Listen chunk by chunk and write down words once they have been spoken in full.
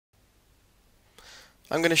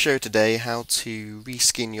I'm going to show today how to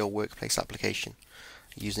reskin your workplace application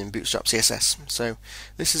using Bootstrap CSS. So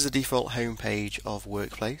this is the default home page of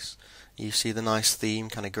Workplace. You see the nice theme,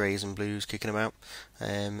 kind of greys and blues kicking about.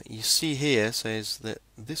 You see here says that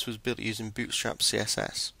this was built using Bootstrap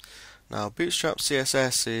CSS. Now Bootstrap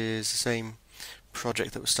CSS is the same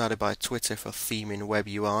project that was started by Twitter for theming web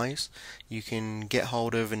UIs. You can get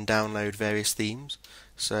hold of and download various themes.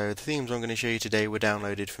 So the themes I'm going to show you today were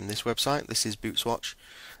downloaded from this website. This is Bootswatch.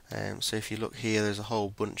 So if you look here, there's a whole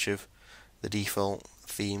bunch of the default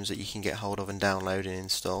themes that you can get hold of and download and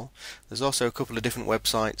install. There's also a couple of different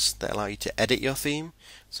websites that allow you to edit your theme.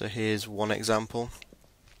 So here's one example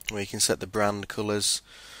where you can set the brand, colours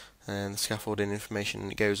and the scaffolding information,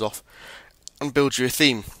 and it goes off and builds you a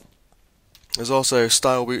theme. There's also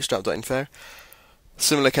stylebootstrap.info,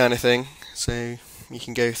 similar kind of thing, so you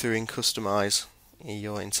can go through and customize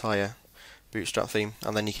your entire Bootstrap theme,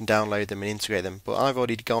 and then you can download them and integrate them. But I've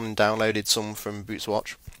already gone and downloaded some from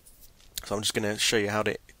Bootswatch, so I'm just going to show you how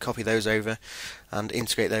to copy those over and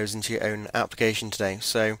integrate those into your own application today.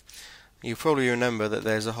 So you probably remember that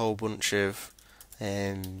there's a whole bunch of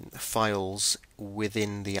files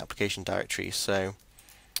within the application directory. So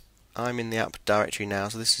I'm in the app directory now,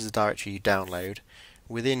 so this is the directory you download.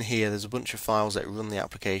 Within here there's a bunch of files that run the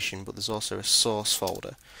application, but there's also a source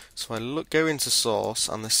folder. So if I go into source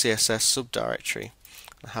and the CSS subdirectory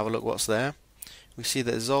and have a look what's there, we see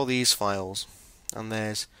that there's all these files, and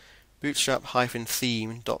there's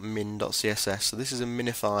bootstrap-theme.min.css. So this is a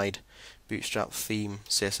minified Bootstrap theme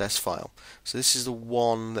CSS file. So this is the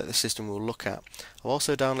one that the system will look at. I've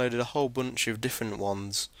also downloaded a whole bunch of different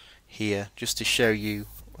ones here just to show you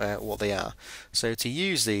what they are. So to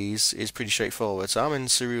use these is pretty straightforward. So I'm in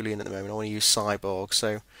Cerulean at the moment. I want to use Cyborg,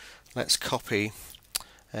 so let's copy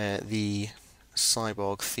the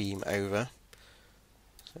Cyborg theme over.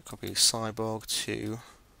 So copy Cyborg to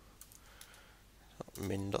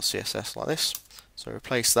min.css like this. So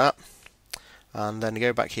replace that, and then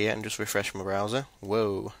go back here and just refresh my browser.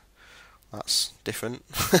 Whoa, that's different.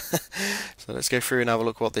 So let's go through and have a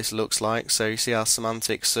look what this looks like. So you see our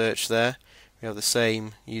semantic search there. We have the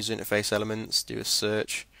same user interface elements, do a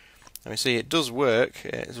search, and we see it does work.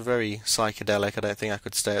 It's very psychedelic. I don't think I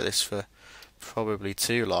could stay at this for probably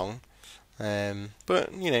too long.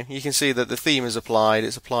 But you know, you can see that the theme is applied.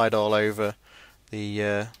 It's applied all over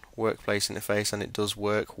the workplace interface, and it does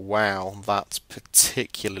work. Wow, that's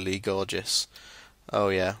particularly gorgeous. Oh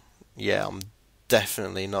yeah, I'm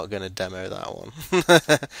definitely not going to demo that one.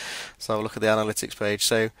 So have a look at the analytics page.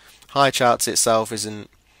 So HighCharts itself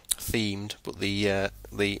isn't themed, but the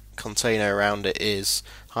container around it is.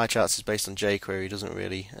 HighCharts is based on jQuery. Doesn't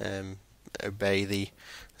really obey the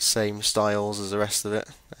same styles as the rest of it.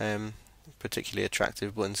 Particularly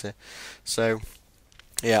attractive buttons here. So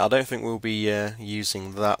yeah, I don't think we'll be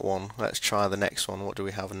using that one. Let's try the next one. What do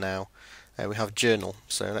we have now? We have journal.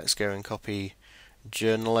 So let's go and copy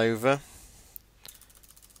journal over.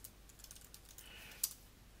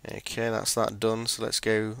 Okay, that's that done. So let's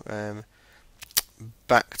go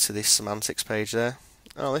back to this semantics page there.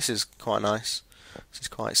 Oh, this is quite nice. This is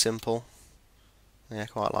quite simple. Yeah, I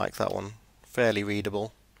quite like that one. Fairly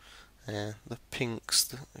readable. The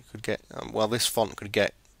pinks could get well, this font could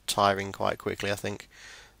get tiring quite quickly, I think.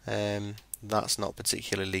 That's not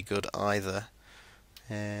particularly good either.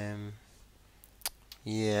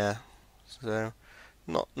 Yeah, so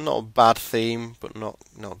not a bad theme, but not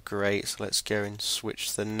great. So let's go and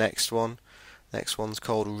switch to the next one. Next one's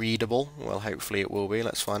called readable. Well, hopefully it will be.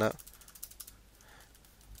 Let's find out.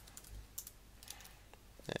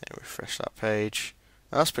 Yeah, refresh that page.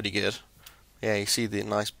 That's pretty good. Yeah, you see the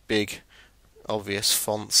nice big obvious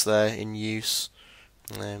fonts there in use.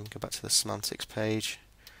 Go back to the semantics page.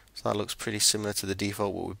 So that looks pretty similar to the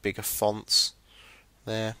default, but with bigger fonts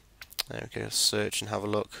there. There we go, search and have a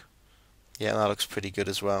look. Yeah, that looks pretty good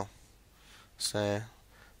as well. So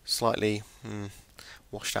slightly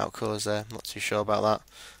washed out colours there, not too sure about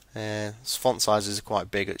that. Font sizes are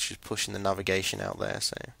quite big, it's just pushing the navigation out there,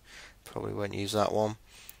 so probably won't use that one.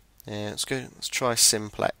 Let's try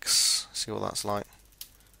Simplex, see what that's like.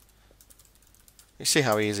 You see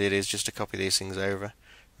how easy it is just to copy these things over.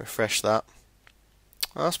 Refresh that.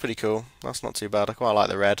 Oh, that's pretty cool. That's not too bad. I quite like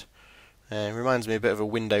the red. It reminds me a bit of a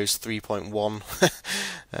Windows 3.1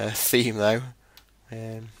 theme though.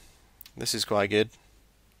 This is quite good.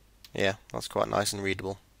 Yeah, that's quite nice and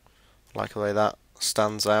readable. I like the way that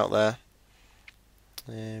stands out there.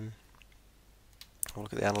 Have a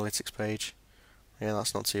look at the analytics page. Yeah,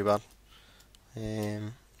 that's not too bad.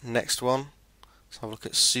 Next one, let's have a look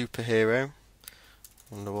at superhero.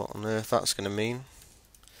 Wonder what on earth that's going to mean.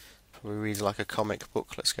 Probably reads like a comic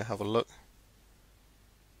book. Let's go have a look.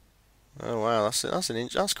 Oh wow,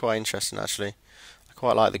 that's quite interesting actually. I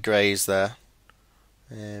quite like the greys there.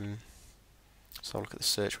 So I'll look at the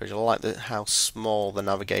search page. I like how small the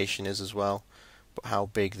navigation is as well, but how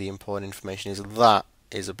big the important information is. That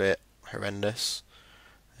is a bit horrendous.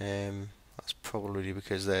 That's probably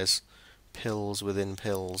because there's pills within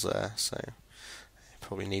pills there, so it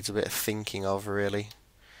probably needs a bit of thinking of really.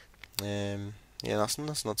 Yeah, that's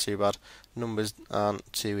not too bad. Numbers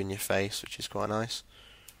aren't too in your face, which is quite nice.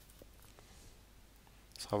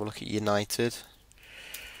 Let's have a look at United.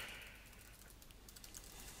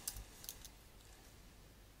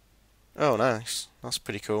 Oh, nice. That's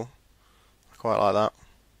pretty cool. I quite like that.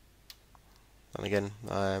 And again,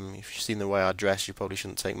 if you've seen the way I dress, you probably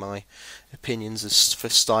shouldn't take my opinions as for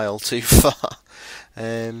style too far.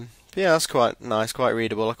 But yeah, that's quite nice, quite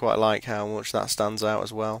readable. I quite like how much that stands out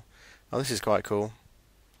as well. Oh, this is quite cool.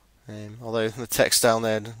 Although the text down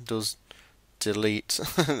there does delete,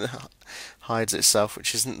 hides itself,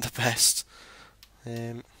 which isn't the best.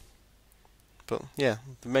 But yeah,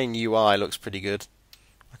 the main UI looks pretty good.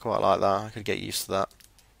 I quite like that. I could get used to that.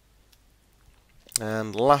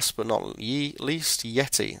 And last but not least,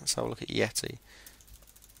 Yeti. Let's have a look at Yeti.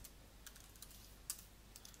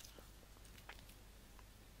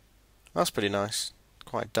 That's pretty nice.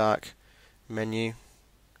 Quite dark menu.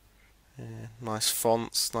 Nice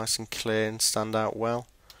fonts, nice and clear and stand out well.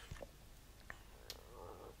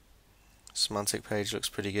 Semantic page looks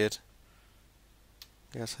pretty good.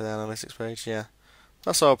 Yeah, so the analytics page, yeah.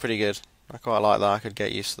 That's all pretty good. I quite like that. I could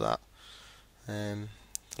get used to that.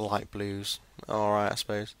 The light blues, alright I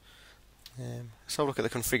suppose. Let's have a look at the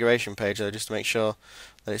configuration page though, just to make sure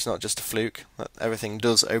that it's not just a fluke, that everything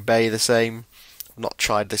does obey the same. I've not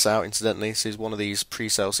tried this out incidentally. This is one of these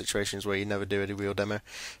pre-sale situations where you never do a real demo.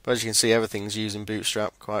 But as you can see, everything's using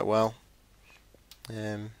Bootstrap quite well.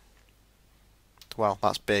 Wow,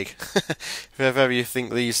 that's big. If ever you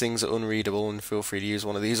think these things are unreadable, and feel free to use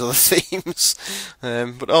one of these other themes.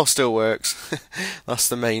 But all still works. That's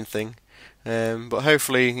the main thing. But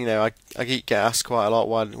hopefully, you know, I get asked quite a lot,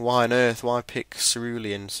 why on earth, why pick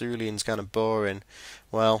Cerulean? Cerulean's kind of boring.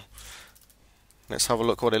 Well, let's have a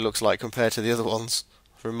look what it looks like compared to the other ones.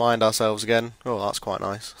 Remind ourselves again. Oh, that's quite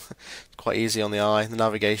nice. It's quite easy on the eye. The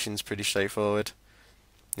navigation's pretty straightforward.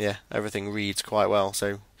 Yeah, everything reads quite well,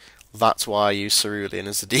 so that's why I use Cerulean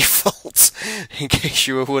as the default, in case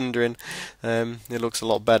you were wondering. It looks a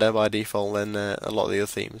lot better by default than a lot of the other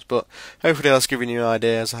themes. But hopefully that's given you an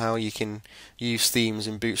idea as to how you can use themes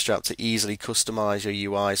in Bootstrap to easily customize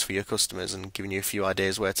your UIs for your customers, and giving you a few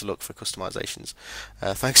ideas where to look for customizations.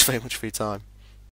 Thanks very much for your time.